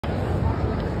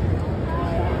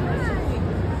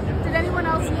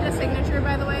a signature,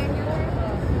 by the way?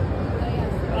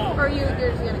 Or you're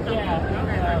just gonna come?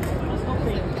 Yeah. I was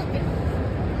hoping.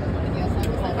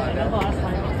 I know the last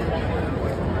time you did that one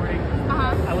voice recording.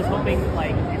 I was hoping,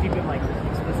 like, if you could, like,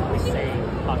 explicitly say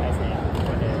Hawkeye's name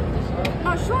for it.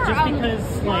 Oh, sure. Just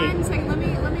because, like. One second. Let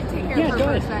me take care of her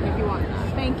first, then, if you want.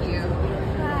 Thank you.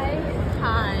 Hi.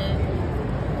 Hi.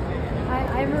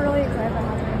 I'm really excited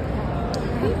about it.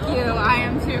 Thank you. I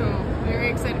am too. Very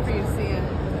excited for you to see it.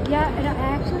 Yeah, and I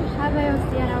actually have my own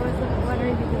stand. I was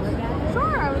wondering if you could look at it.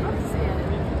 Sure, I would love to see it.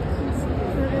 So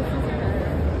this is her.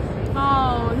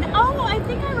 Oh, no, oh, I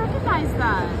think I recognize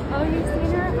that. Oh, you've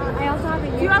seen her? I also have a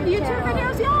YouTube Do you have YouTube channel.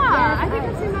 videos? Yeah, Yes, I think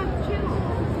I've seen that channel.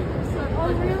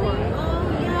 Oh, really?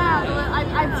 Oh,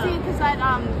 yeah. I've seen because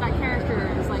that character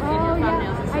is like in your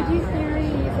thumbnails and stuff. I do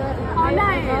series. Oh,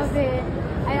 nice. I love it.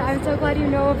 I'm so glad you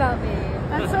know about me.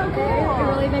 That's so cool. It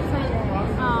really makes my day.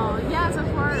 Oh, yes, of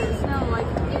course. No, like,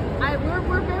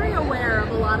 we're very aware of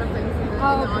a lot of things in the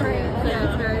audience.